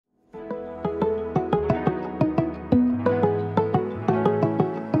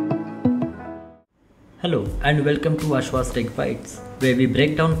Hello and welcome to Ashwa's Tech Bites, where we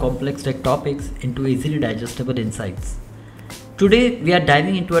break down complex tech topics into easily digestible insights. Today, we are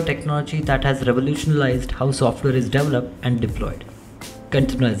diving into a technology that has revolutionized how software is developed and deployed: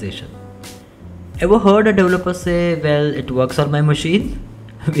 containerization. Ever heard a developer say, "Well, it works on my machine"?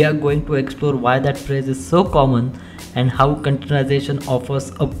 We are going to explore why that phrase is so common and how containerization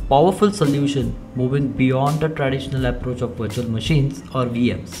offers a powerful solution, moving beyond the traditional approach of virtual machines or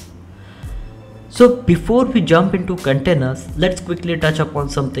VMs. So before we jump into containers, let's quickly touch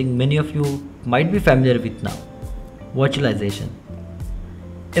upon something many of you might be familiar with now: virtualization.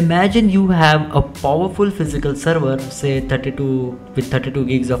 Imagine you have a powerful physical server, say 32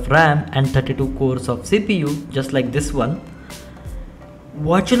 gigs of RAM and 32 cores of CPU, just like this one.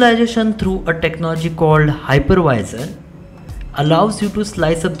 Virtualization through a technology called hypervisor allows you to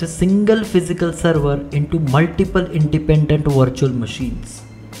slice up the single physical server into multiple independent virtual machines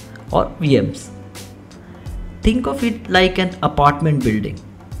or VMs. Think of it like an apartment building,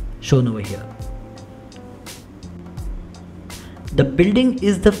 shown over here. The building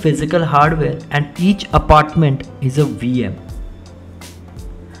is the physical hardware and each apartment is a VM.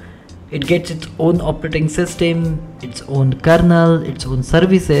 It gets its own operating system, its own kernel, its own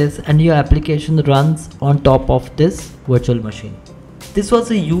services, and your application runs on top of this virtual machine. This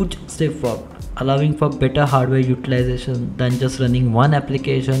was a huge step forward, allowing for better hardware utilization than just running one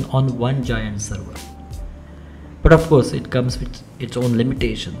application on one giant server. But of course, it comes with its own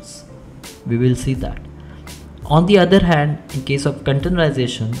limitations. We will see that. On the other hand, in case of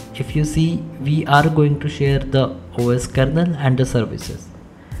containerization, if you see, we are going to share the OS kernel and the services.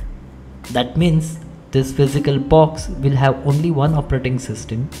 That means this physical box will have only one operating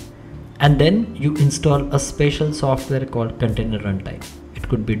system, and then you install a special software called container runtime. It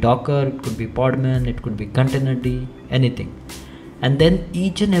could be Docker, it could be Podman, it could be Containerd, anything. And then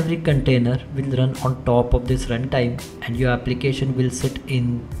each and every container will run on top of this runtime, and your application will sit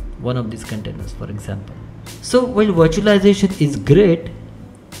in one of these containers, for example. So while virtualization is great,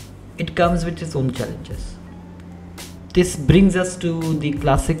 it comes with its own challenges. This brings us to the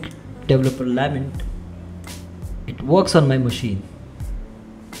classic developer lament: it works on my machine.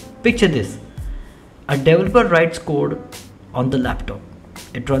 Picture this: a developer writes code on the laptop.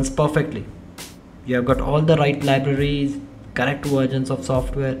 It runs perfectly. You have got all the right libraries, correct versions of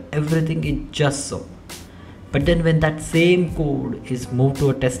software, everything is just so. But then when that same code is moved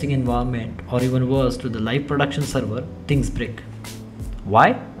to a testing environment, or even worse, to the live production server, things break.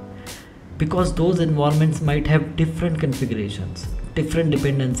 Why? Because those environments might have different configurations, different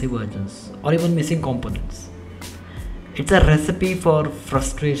dependency versions, or even missing components. It's a recipe for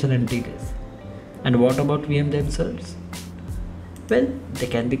frustration and delays. And what about VM themselves? Well, they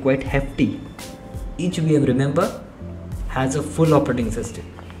can be quite hefty. Each VM, remember, has a full operating system.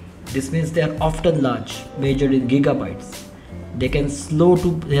 This means they are often large, measured in gigabytes. They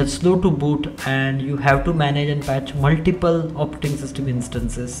are slow to boot, and you have to manage and patch multiple operating system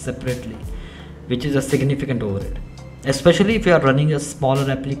instances separately, which is a significant overhead, especially if you are running a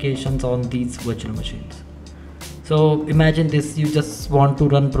smaller applications on these virtual machines. So imagine this: you just want to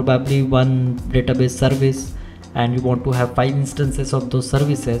run probably one database service, and you want to have 5 instances of those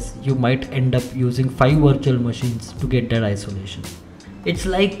services. You might end up using 5 virtual machines to get that isolation. It's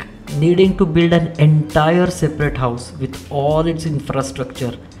like needing to build an entire separate house with all its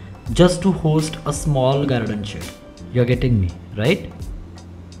infrastructure just to host a small garden shed. You're getting me, right?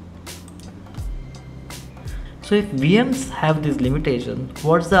 So if VMs have this limitation,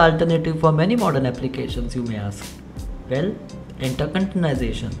 what's the alternative for many modern applications, you may ask? Well, enter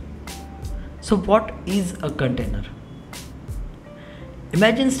containerization. So what is a container?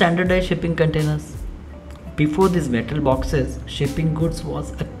 Imagine standardized shipping containers. Before these metal boxes, shipping goods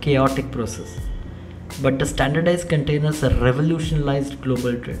was a chaotic process. But the standardized containers revolutionized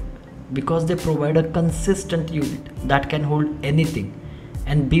global trade because they provide a consistent unit that can hold anything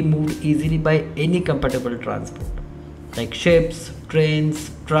and be moved easily by any compatible transport, like ships,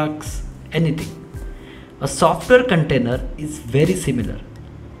 trains, trucks, anything. A software container is very similar.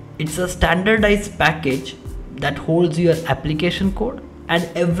 It's a standardized package that holds your application code and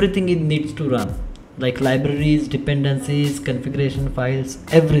everything it needs to run, like libraries, dependencies, configuration files,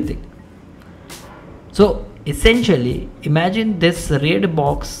 everything. So essentially, imagine this red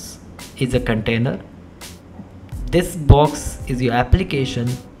box is a container. This box is your application,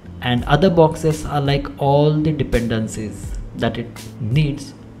 and other boxes are like all the dependencies that it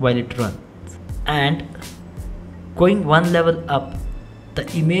needs while it runs. And going one level up, the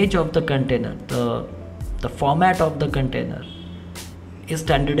image of the container, the format of the container is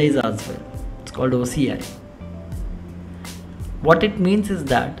standardized as well. It's called OCI. What it means is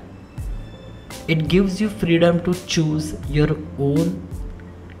that It gives you freedom to choose your own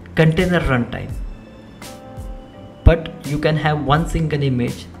container runtime. But you can have one single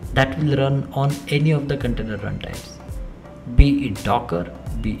image that will run on any of the container runtimes. Be it Docker,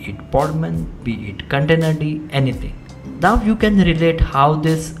 be it Podman, be it Containerd, anything. Now you can relate how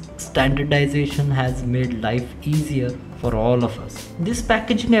this standardization has made life easier for all of us. This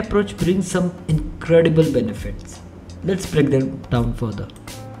packaging approach brings some incredible benefits. Let's break them down further.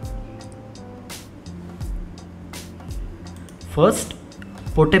 First,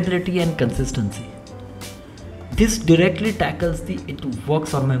 portability and consistency. This directly tackles the "it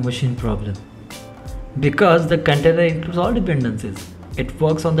works on my machine" problem. Because the container includes all dependencies. It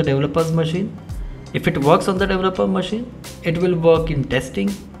works on the developer's machine. If it works on the developer machine, it will work in testing,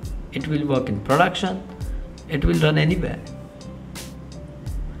 it will work in production, it will run anywhere.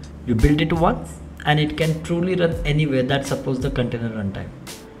 You build it once and it can truly run anywhere. That's suppose the container runtime.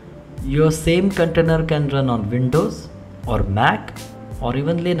 Your same container can run on Windows or Mac or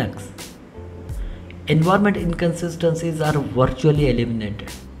even Linux. Environment inconsistencies are virtually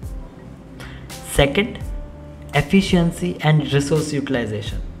eliminated. Second, efficiency and resource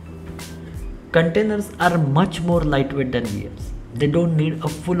utilization. Containers are much more lightweight than VMs. They don't need a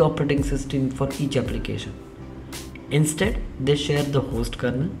full operating system for each application. Instead, they share the host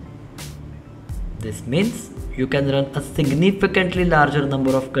kernel. This means you can run a significantly larger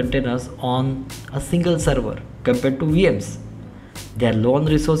number of containers on a single server compared to VMs. They are low on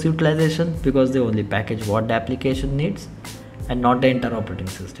resource utilization because they only package what the application needs and not the entire operating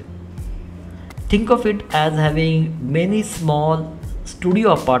system. Think of it as having many small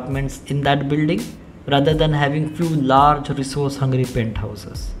studio apartments in that building rather than having few large resource hungry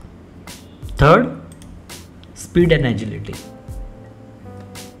penthouses. Third, speed and agility.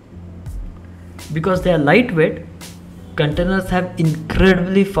 Because they are lightweight, containers have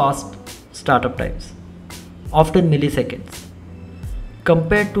incredibly fast startup times, often milliseconds,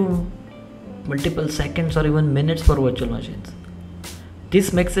 compared to multiple seconds or even minutes for virtual machines.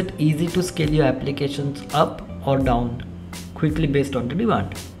 This makes it easy to scale your applications up or down quickly based on the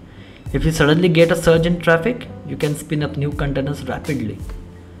demand. If you suddenly get a surge in traffic, you can spin up new containers rapidly.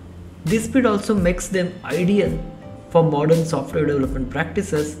 This speed also makes them ideal for modern software development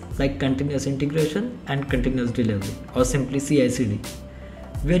practices like continuous integration and continuous delivery, or simply CI/CD,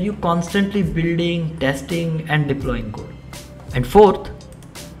 where you're constantly building, testing and deploying code. And fourth,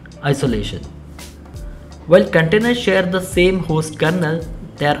 isolation. While containers share the same host kernel,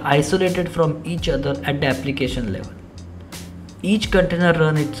 they are isolated from each other at the application level. Each container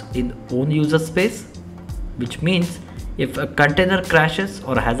runs its own user space, which means if a container crashes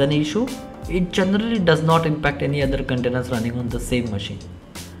or has an issue, it generally does not impact any other containers running on the same machine.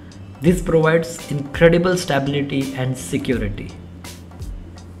 This provides incredible stability and security.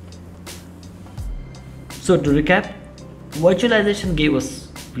 So to recap, virtualization gave us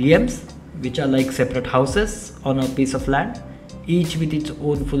VMs, which are like separate houses on a piece of land, each with its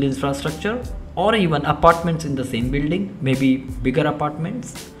own full infrastructure, or even apartments in the same building, maybe bigger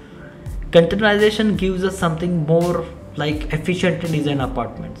apartments. Containerization gives us something more like efficiently designed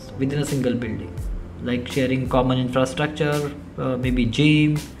apartments within a single building, like sharing common infrastructure, maybe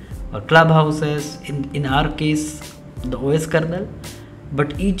gym or clubhouses, in our case the OS kernel,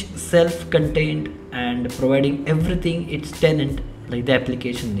 but each self-contained and providing everything its tenant like the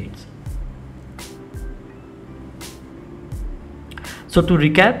application needs. So to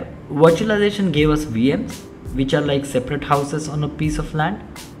recap, virtualization gave us VMs, which are like separate houses on a piece of land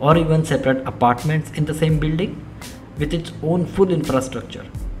or even separate apartments in the same building with its own full infrastructure,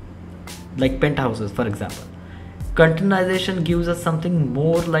 like penthouses for example. Containerization gives us something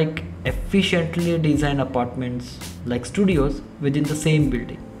more like efficiently designed apartments like studios within the same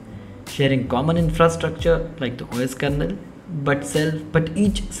building, sharing common infrastructure like the OS kernel, but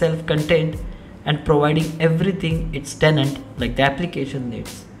each self-contained and providing everything its tenant like the application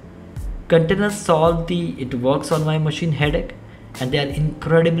needs. Containers solve the "it works on my machine" headache, and they are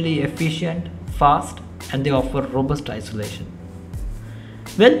incredibly efficient, fast, and they offer robust isolation.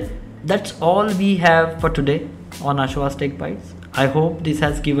 Well, that's all we have for today on Ashwa's Tech Bytes. I hope this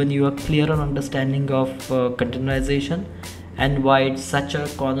has given you a clearer understanding of containerization and why it's such a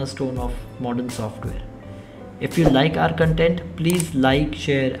cornerstone of modern software. If you like our content, please like,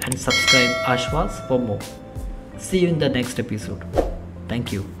 share and subscribe Ashwa's for more. See you in the next episode.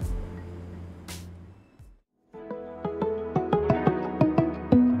 Thank you.